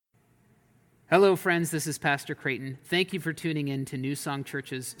Hello, friends. This is Pastor Creighton. Thank you for tuning in to New Song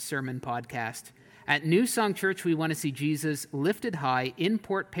Church's sermon podcast. At New Song Church, we want to see Jesus lifted high in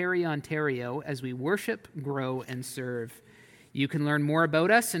Port Perry, Ontario, as we worship, grow, and serve. You can learn more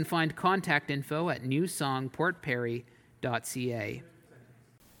about us and find contact info at newsongportperry.ca.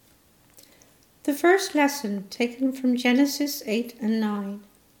 The first lesson taken from Genesis 8 and 9.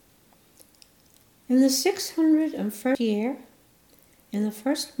 In the 601st year, in the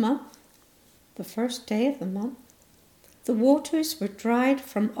first month, the first day of the month, the waters were dried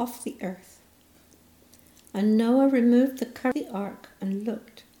from off the earth. And Noah removed the cover of the ark and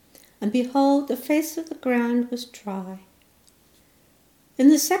looked, and behold, the face of the ground was dry. In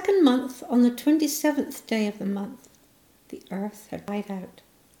the second month, on the 27th day of the month, the earth had dried out.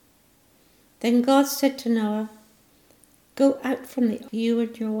 Then God said to Noah, "Go out from the ark, you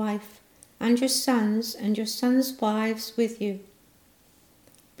and your wife, and your sons wives with you.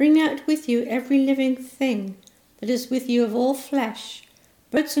 Bring out with you every living thing that is with you of all flesh,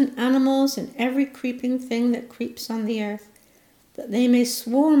 birds and animals and every creeping thing that creeps on the earth, that they may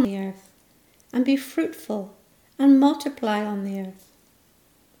swarm on the earth, and be fruitful and multiply on the earth."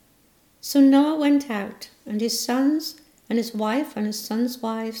 So Noah went out, and his sons and his wife and his sons'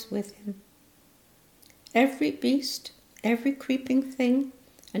 wives with him. Every beast, every creeping thing,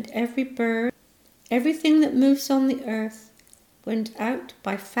 and every bird, everything that moves on the earth, went out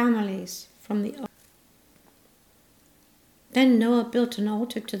by families from the ark. Then Noah built an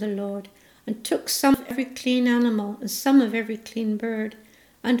altar to the Lord, and took some of every clean animal and some of every clean bird,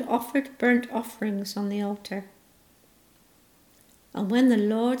 and offered burnt offerings on the altar. And when the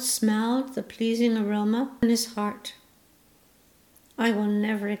Lord smelled the pleasing aroma in his heart, "I will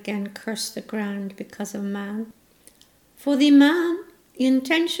never again curse the ground because of man. For the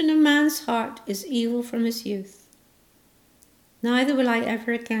intention of man's heart is evil from his youth. Neither will I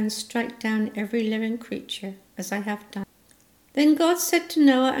ever again strike down every living creature as I have done." Then God said to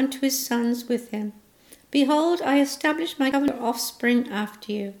Noah and to his sons with him, "Behold, I establish my covenant with your offspring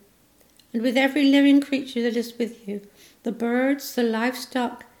after you, and with every living creature that is with you, the birds, the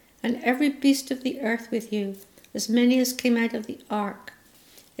livestock, and every beast of the earth with you, as many as came out of the ark.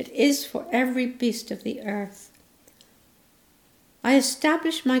 It is for every beast of the earth. I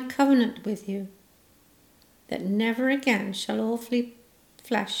establish my covenant with you, that never again shall all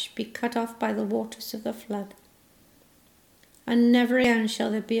flesh be cut off by the waters of the flood, and never again shall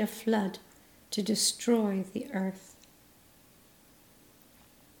there be a flood to destroy the earth."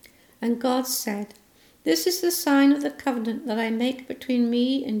 And God said, "This is the sign of the covenant that I make between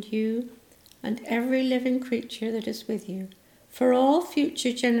me and you and every living creature that is with you, for all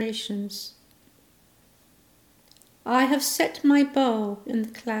future generations. I have set my bow in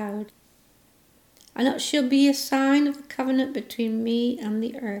the cloud, and it shall be a sign of the covenant between me and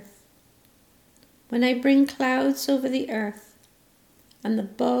the earth. When I bring clouds over the earth, and the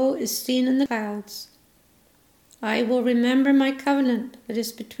bow is seen in the clouds, I will remember my covenant that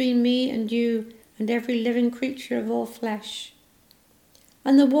is between me and you and every living creature of all flesh.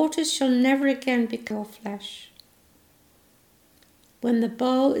 And the waters shall never again be all flesh. When the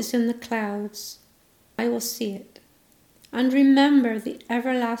bow is in the clouds, I will see it, and remember the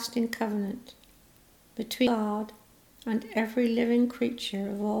everlasting covenant between God and every living creature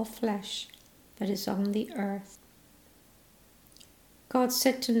of all flesh that is on the earth." God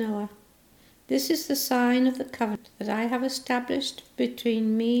said to Noah, "This is the sign of the covenant that I have established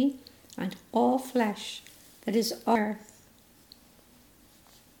between me and all flesh that is on earth."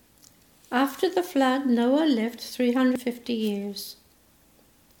 After the flood, Noah lived 350 years.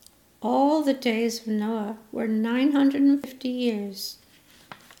 All the days of Noah were 950 years,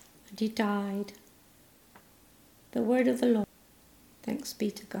 and he died. The word of the Lord. Thanks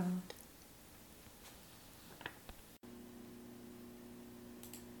be to God.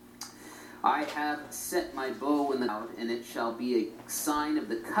 I have set my bow in the cloud, and it shall be a sign of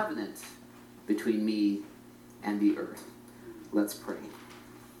the covenant between me and the earth. Let's pray.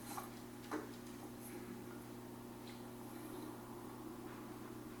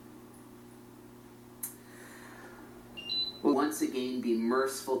 Will once again be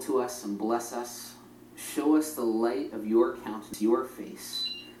merciful to us and bless us. Show us the light of your countenance, your face.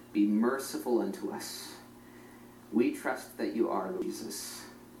 Be merciful unto us. We trust that you are, Lord Jesus.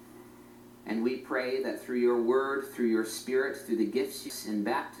 And we pray that through your word, through your spirit, through the gifts in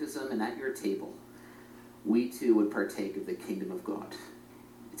baptism and at your table, we too would partake of the kingdom of God.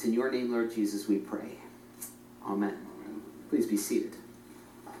 It's in your name, Lord Jesus, we pray. Amen. Please be seated.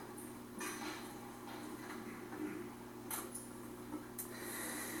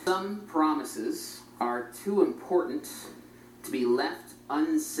 Some promises are too important to be left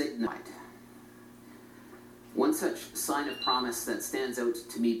unsignified. One such sign of promise that stands out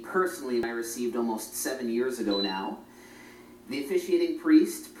to me personally, I received almost 7 years ago now. The officiating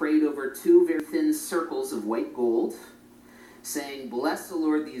priest prayed over 2 very thin circles of white gold, saying, "Bless the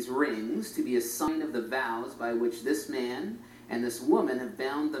Lord these rings to be a sign of the vows by which this man and this woman have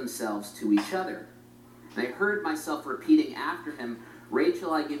bound themselves to each other." And I heard myself repeating after him,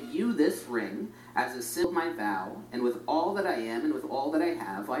 "Rachel, I give you this ring as a symbol of my vow, and with all that I am and with all that I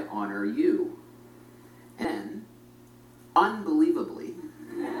have, I honor you." And then, unbelievably,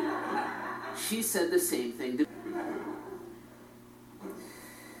 she said the same thing to me.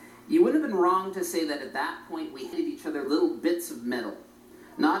 You would have been wrong to say that at that point we handed each other little bits of metal,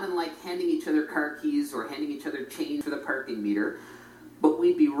 not unlike handing each other car keys or handing each other change for the parking meter, but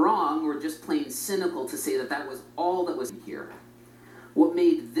we'd be wrong or just plain cynical to say that that was all that was here. What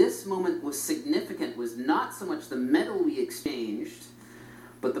made this moment was significant was not so much the metal we exchanged,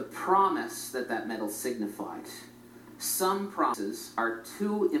 but the promise that that metal signified. Some promises are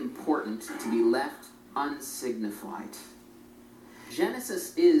too important to be left unsignified.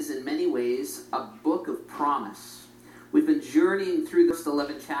 Genesis is, in many ways, a book of promise. We've been journeying through the first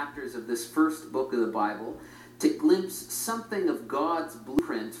 11 chapters of this first book of the Bible to glimpse something of God's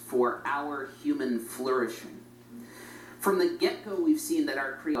blueprint for our human flourishing. From the get-go, we've seen that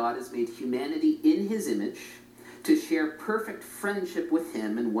our Creator God has made humanity in His image to share perfect friendship with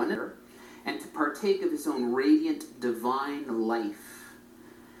Him and one another, and to partake of His own radiant divine life.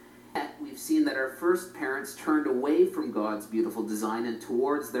 Yet we've seen that our first parents turned away from God's beautiful design and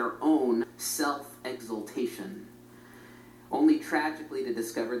towards their own self-exaltation, only tragically to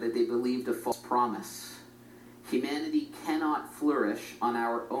discover that they believed a false promise. Humanity cannot flourish on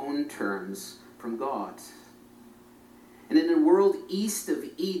our own terms from God. And in a world east of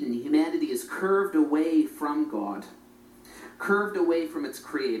Eden, humanity is curved away from God, curved away from its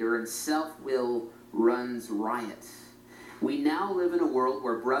Creator, and self-will runs riot. We now live in a world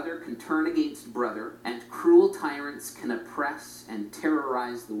where brother can turn against brother, and cruel tyrants can oppress and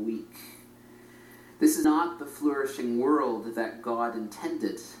terrorize the weak. This is not the flourishing world that God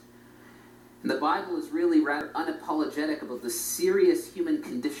intended. And the Bible is really rather unapologetic about the serious human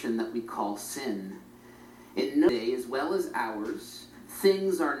condition that we call sin. In no day, as well as ours,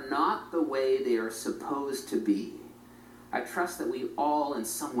 things are not the way they are supposed to be. I trust that we all in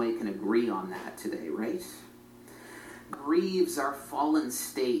some way can agree on that today, right? Grieves our fallen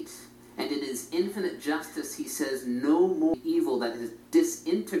state, and in His infinite justice He says no more evil that has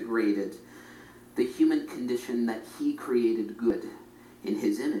disintegrated the human condition that He created good in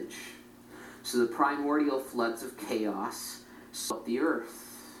His image. So the primordial floods of chaos swept the earth.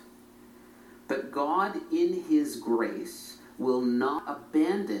 But God in His grace will not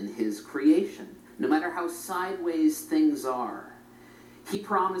abandon His creation, no matter how sideways things are. He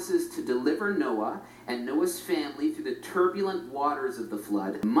promises to deliver Noah and Noah's family through the turbulent waters of the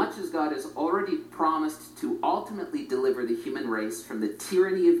flood, much as God has already promised to ultimately deliver the human race from the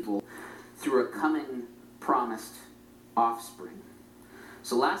tyranny of evil through a coming promised offspring.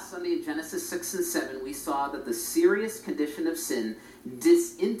 So last Sunday in Genesis 6 and 7, we saw that the serious condition of sin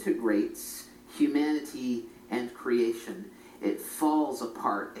disintegrates humanity and creation. It falls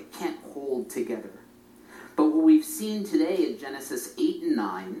apart. It can't hold together. But what we've seen today in Genesis 8 and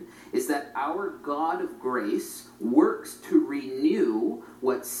 9 is that our God of grace works to renew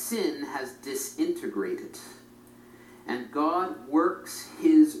what sin has disintegrated. And God works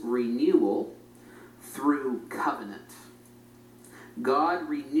His renewal through covenant. God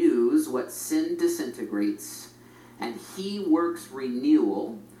renews what sin disintegrates, and He works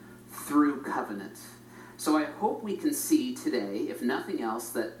renewal through covenant. So I hope we can see today, if nothing else,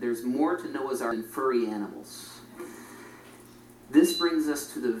 that there's more to Noah's Ark than furry animals. This brings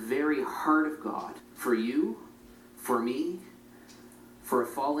us to the very heart of God, for you, for me, for a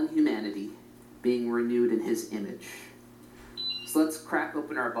fallen humanity being renewed in His image. So let's crack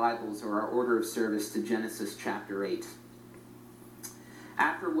open our Bibles or our order of service to Genesis chapter 8.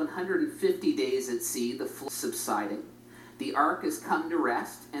 After 150 days at sea, the flood subsiding, the ark has come to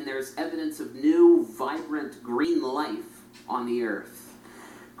rest, and there's evidence of new, vibrant, green life on the earth.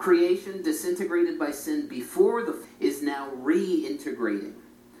 Creation, disintegrated by sin before the flood, is now reintegrating.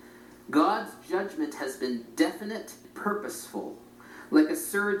 God's judgment has been definite, purposeful. Like a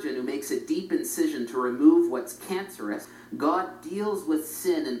surgeon who makes a deep incision to remove what's cancerous, God deals with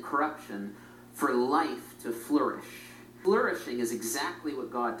sin and corruption for life to flourish. Flourishing is exactly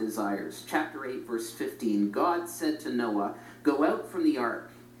what God desires. Chapter 8, verse 15, God said to Noah, "Go out from the ark."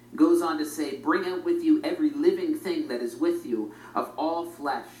 Goes on to say, "Bring out with you every living thing that is with you of all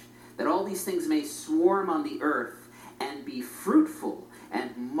flesh, that all these things may swarm on the earth and be fruitful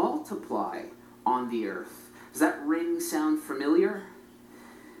and multiply on the earth." sound familiar?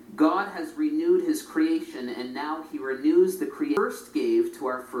 God has renewed his creation, and now he renews the creation he first gave to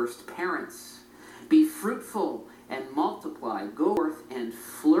our first parents. Be fruitful and multiply, go forth and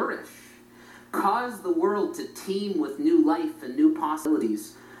flourish. Cause the world to teem with new life and new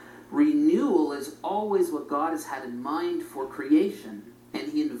possibilities. Renewal is always what God has had in mind for creation,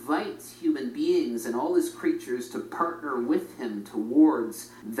 and he invites human beings and all his creatures to partner with him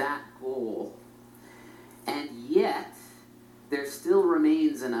towards that goal. And yet, there still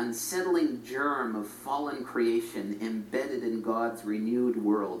remains an unsettling germ of fallen creation embedded in God's renewed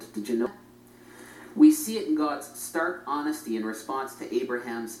world. Did you know that? We see it in God's stark honesty in response to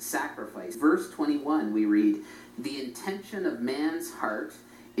Abraham's sacrifice. Verse 21, we read, "The intention of man's heart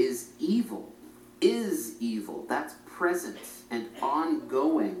is evil." Is evil. That's present and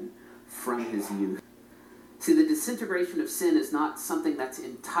ongoing from his youth. See, the disintegration of sin is not something that's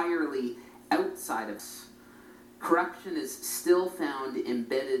entirely outside of us. Corruption is still found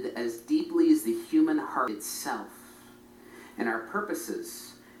embedded as deeply as the human heart itself, in our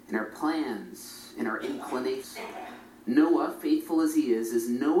purposes, in our plans, in our inclinations. Noah, faithful as he is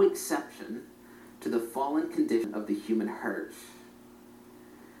no exception to the fallen condition of the human heart.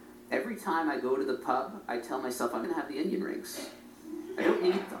 Every time I go to the pub, I tell myself I'm going to have the onion rings. I don't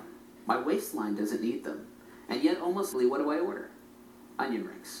need them. My waistline doesn't need them. And yet, almost, what do I order? Onion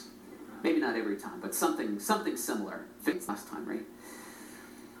rings. Maybe not every time, but something similar. Last time, right?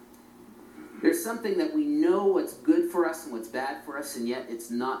 There's something that we know what's good for us and what's bad for us, and yet it's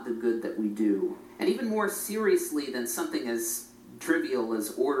not the good that we do. And even more seriously than something as trivial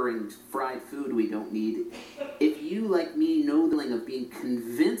as ordering fried food we don't need, if you, like me, know the feeling of being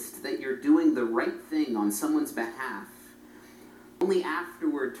convinced that you're doing the right thing on someone's behalf, only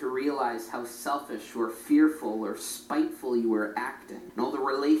afterward to realize how selfish or fearful or spiteful you were acting, and all the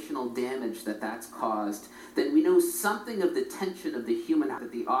relational damage that that's caused, then we know something of the tension of the human heart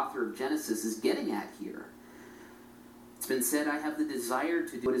that the author of Genesis is getting at here. It's been said, "I have the desire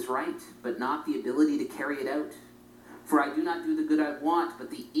to do what is right, but not the ability to carry it out. For I do not do the good I want, but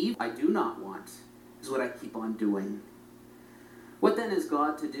the evil I do not want is what I keep on doing." What then is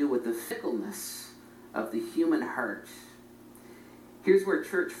God to do with the fickleness of the human heart? Here's where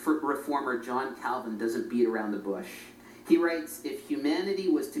church reformer John Calvin doesn't beat around the bush. He writes, "If humanity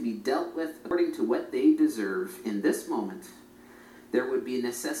was to be dealt with according to what they deserve in this moment, there would be a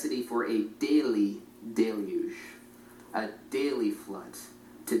necessity for a daily deluge, a daily flood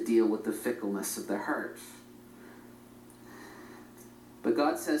to deal with the fickleness of the heart." But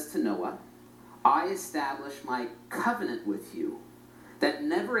God says to Noah, "I establish my covenant with you, that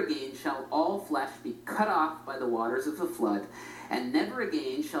never again shall all flesh be cut off by the waters of the flood, and never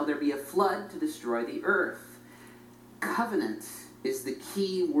again shall there be a flood to destroy the earth." Covenant is the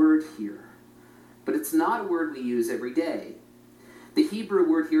key word here, but it's not a word we use every day. The Hebrew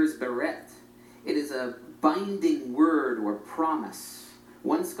word here is beret. It is a binding word or promise.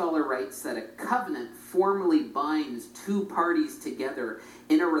 One scholar writes that a covenant formally binds two parties together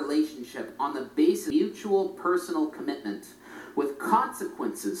in a relationship on the basis of mutual personal commitment, with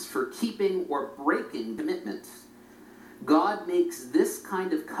consequences for keeping or breaking commitment. God makes this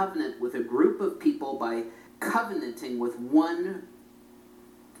kind of covenant with a group of people by covenanting with one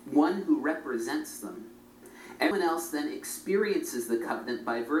who represents them. Everyone else then experiences the covenant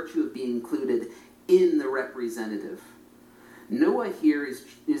by virtue of being included in the representative. Noah here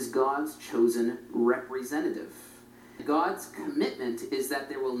is God's chosen representative. God's commitment is that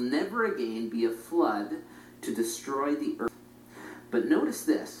there will never again be a flood to destroy the earth. But notice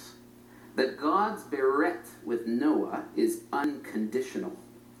this, that God's beret with Noah is unconditional.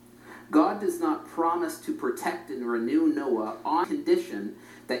 God does not promise to protect and renew Noah on condition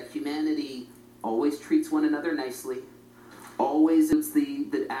that humanity always treats one another nicely, always is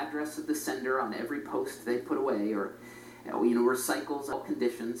the address of the sender on every post they put away, or recycles all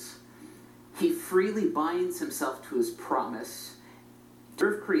conditions. He freely binds himself to his promise to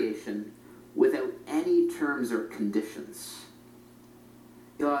serve creation without any terms or conditions.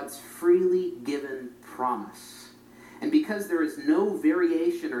 God's freely given promise. And because there is no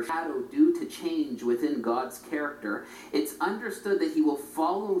variation or shadow due to change within God's character, it's understood that he will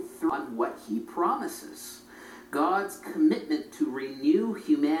follow through on what he promises. God's commitment to renew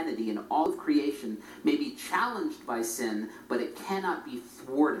humanity and all of creation may be challenged by sin, but it cannot be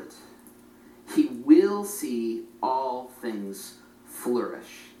thwarted. He will see all things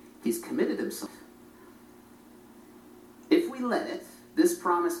flourish. He's committed himself. If we let it, this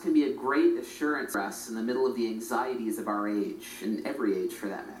promise can be a great assurance for us in the middle of the anxieties of our age, and every age for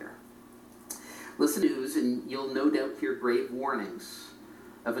that matter. Listen to news, and you'll no doubt hear grave warnings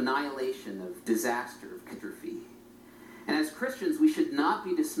of annihilation, of disaster, of catastrophe. Christians, we should not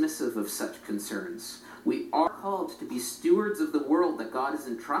be dismissive of such concerns. We are called to be stewards of the world that God has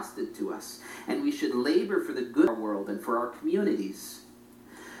entrusted to us, and we should labor for the good of our world and for our communities.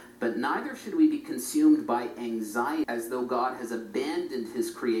 But neither should we be consumed by anxiety as though God has abandoned his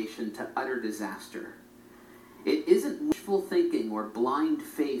creation to utter disaster. It isn't wishful thinking or blind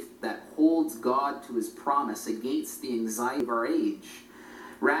faith that holds God to his promise against the anxiety of our age.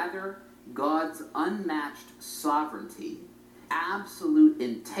 Rather, God's unmatched sovereignty, absolute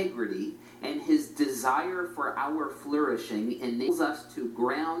integrity, and his desire for our flourishing enables us to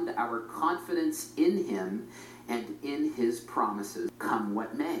ground our confidence in him and in his promises, come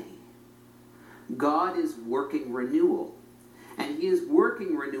what may. God is working renewal, and he is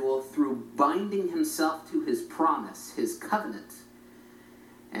working renewal through binding himself to his promise, his covenant.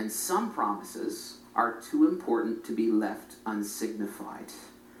 And some promises are too important to be left unsignified.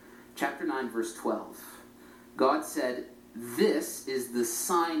 Chapter 9, verse 12. God said, "This is the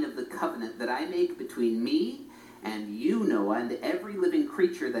sign of the covenant that I make between me and you, Noah, and every living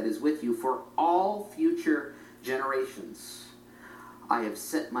creature that is with you for all future generations. I have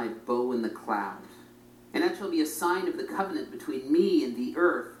set my bow in the cloud, and that shall be a sign of the covenant between me and the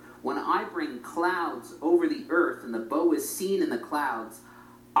earth. When I bring clouds over the earth and the bow is seen in the clouds,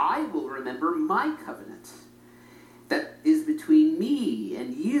 I will remember my covenant that is between me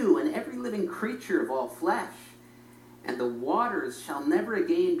and you and every living creature of all flesh. And the waters shall never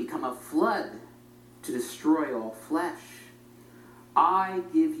again become a flood to destroy all flesh. I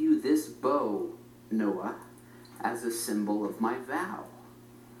give you this bow, Noah, as a symbol of my vow."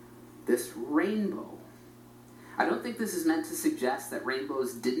 This rainbow. I don't think this is meant to suggest that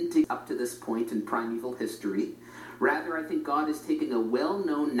rainbows didn't exist up to this point in primeval history. Rather, I think God is taking a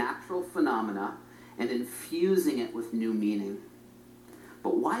well-known natural phenomena and infusing it with new meaning.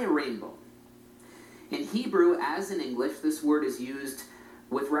 But why a rainbow? In Hebrew, as in English, this word is used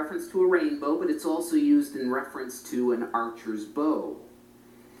with reference to a rainbow, but it's also used in reference to an archer's bow,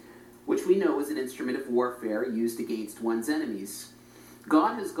 which we know is an instrument of warfare used against one's enemies.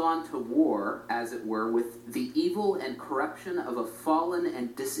 God has gone to war, as it were, with the evil and corruption of a fallen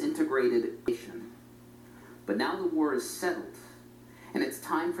and disintegrated nation. But now the war is settled, and it's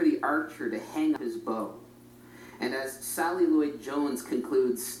time for the archer to hang up his bow. And as Sally Lloyd-Jones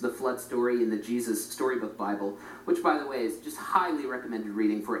concludes the flood story in the Jesus Storybook Bible, which, by the way, is just highly recommended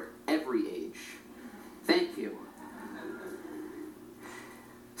reading for every age. Thank you.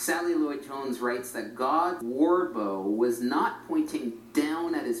 Sally Lloyd-Jones writes that God's war bow was not pointing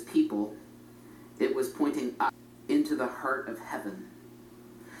down at his people, it was pointing up into the heart of heaven.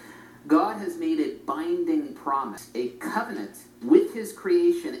 God has made a binding promise, a covenant with his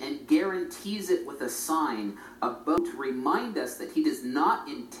creation, and guarantees it with a sign, a bow, to remind us that he does not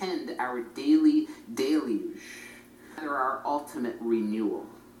intend our daily deluge, rather our ultimate renewal.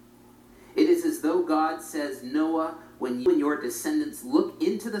 It is as though God says, "Noah, when you and your descendants look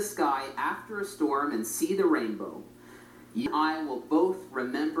into the sky after a storm and see the rainbow, you and I will both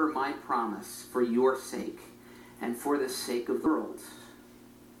remember my promise for your sake and for the sake of the world."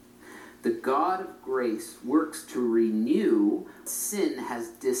 The God of grace works to renew what sin has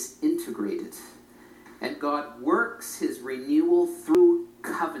disintegrated. And God works his renewal through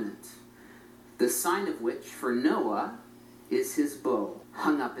covenant, the sign of which for Noah is his bow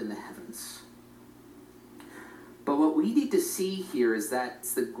hung up in the heavens. But what we need to see here is that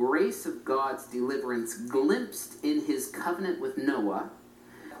it's the grace of God's deliverance glimpsed in his covenant with Noah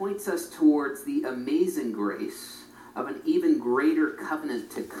points us towards the amazing grace of an even greater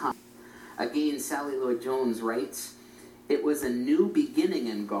covenant to come. Again, Sally Lloyd-Jones writes, "It was a new beginning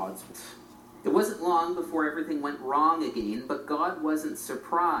in God's world. It wasn't long before everything went wrong again, but God wasn't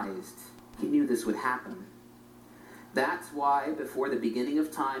surprised. He knew this would happen. That's why, before the beginning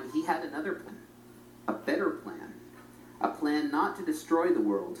of time, he had another plan, a better plan, a plan not to destroy the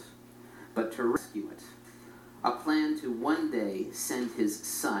world, but to rescue it, a plan to one day send his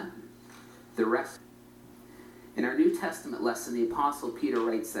Son, the rescuer." In our New Testament lesson, the Apostle Peter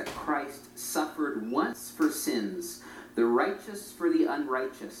writes that Christ suffered once for sins, the righteous for the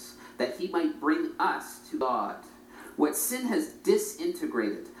unrighteous, that he might bring us to God. What sin has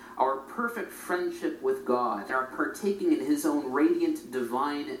disintegrated, our perfect friendship with God, our partaking in his own radiant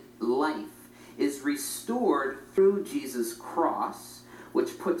divine life, is restored through Jesus' cross,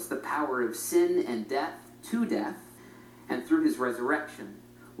 which puts the power of sin and death to death, and through his resurrection,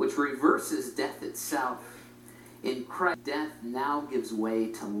 which reverses death itself. In Christ, death now gives way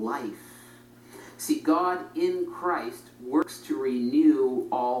to life. See, God in Christ works to renew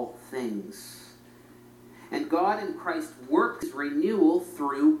all things. And God in Christ works renewal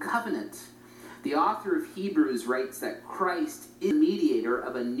through covenant. The author of Hebrews writes that Christ is the mediator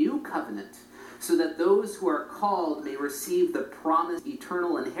of a new covenant, so that those who are called may receive the promised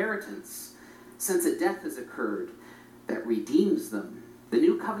eternal inheritance, since a death has occurred that redeems them. The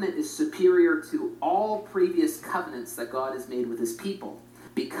new covenant is superior to all previous covenants that God has made with his people,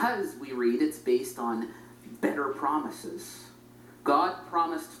 because we read it's based on better promises. God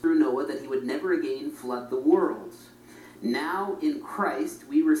promised through Noah that he would never again flood the world. Now in Christ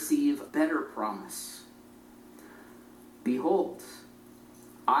we receive a better promise. Behold,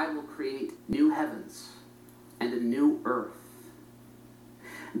 I will create new heavens and a new earth.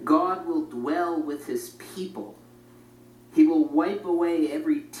 God will dwell with his people. He will wipe away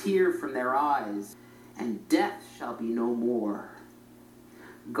every tear from their eyes, and death shall be no more.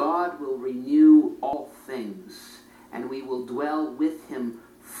 God will renew all things, and we will dwell with him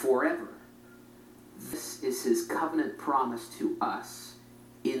forever. This is his covenant promise to us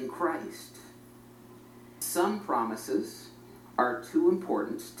in Christ. Some promises are too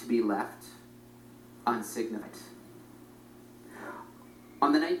important to be left unsignified.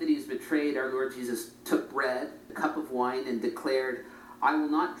 On the night that he was betrayed, our Lord Jesus took bread, a cup of wine, and declared, "I will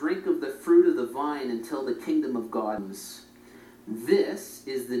not drink of the fruit of the vine until the kingdom of God comes. This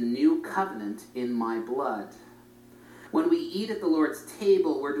is the new covenant in my blood." When we eat at the Lord's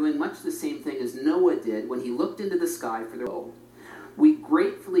table, we're doing much the same thing as Noah did when he looked into the sky for the rain. We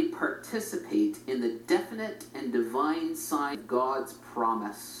gratefully participate in the definite and divine sign of God's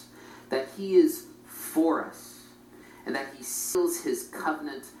promise that he is for us and that he seals his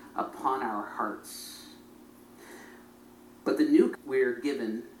covenant upon our hearts. But the new we're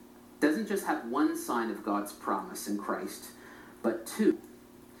given doesn't just have one sign of God's promise in Christ, but two.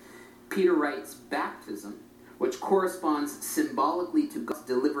 Peter writes, baptism, which corresponds symbolically to God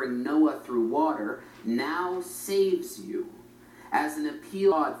delivering Noah through water, now saves you as an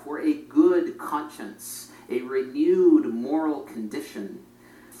appeal to God for a good conscience, a renewed moral condition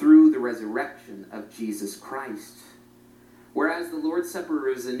through the resurrection of Jesus Christ. Whereas the Lord's Supper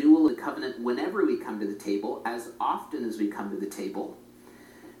is a renewal of the covenant whenever we come to the table, as often as we come to the table,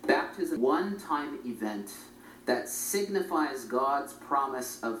 baptism is a one-time event that signifies God's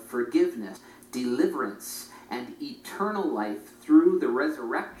promise of forgiveness, deliverance, and eternal life through the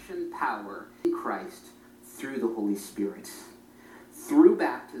resurrection power in Christ through the Holy Spirit. Through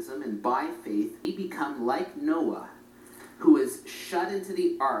baptism and by faith, we become like Noah, who is shut into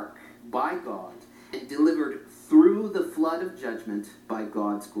the ark by God and delivered through the flood of judgment by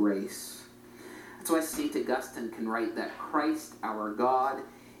God's grace. That's why St. Augustine can write that Christ, our God,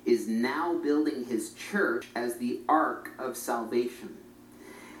 is now building his church as the ark of salvation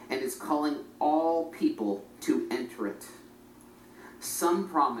and is calling all people to enter it. Some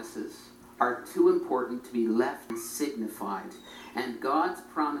promises are too important to be left unsignified, and God's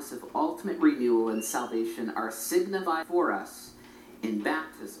promise of ultimate renewal and salvation are signified for us in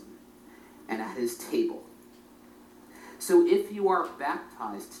baptism and at his table. So if you are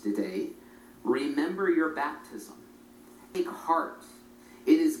baptized today, remember your baptism. Take heart.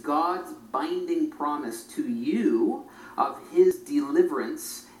 It is God's binding promise to you of his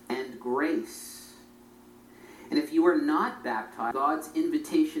deliverance and grace. And if you are not baptized, God's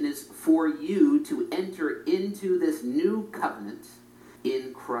invitation is for you to enter into this new covenant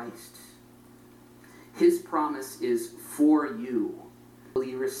in Christ. His promise is for you. Will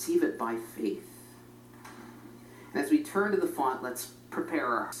you receive it by faith? And as we turn to the font, let's prepare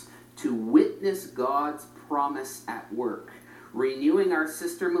our hearts to witness God's promise at work, renewing our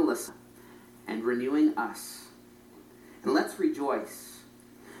sister Melissa and renewing us. And let's rejoice,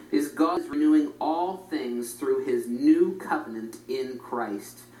 because God is renewing all things through his new covenant in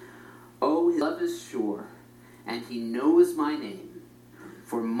Christ. Oh, his love is sure, and he knows my name,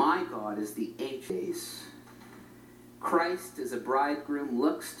 for my God is the ancient days. Christ, as a bridegroom,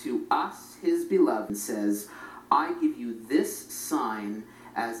 looks to us, his beloved, and says, I give you this sign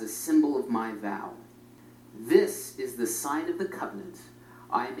as a symbol of my vow. This is the sign of the covenant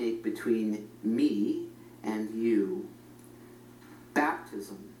I make between me and you.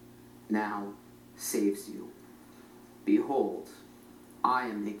 Baptism now saves you. Behold, I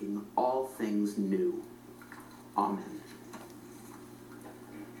am making all things new. Amen.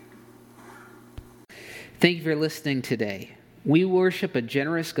 Thank you for listening today. We worship a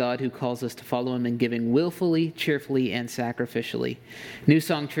generous God who calls us to follow him in giving willfully, cheerfully, and sacrificially. New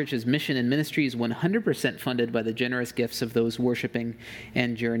Song Church's mission and ministry is 100% funded by the generous gifts of those worshiping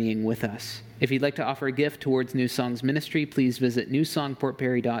and journeying with us. If you'd like to offer a gift towards New Song's ministry, please visit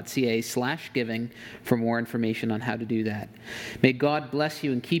newsongportperry.ca/giving for more information on how to do that. May God bless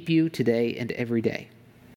you and keep you today and every day.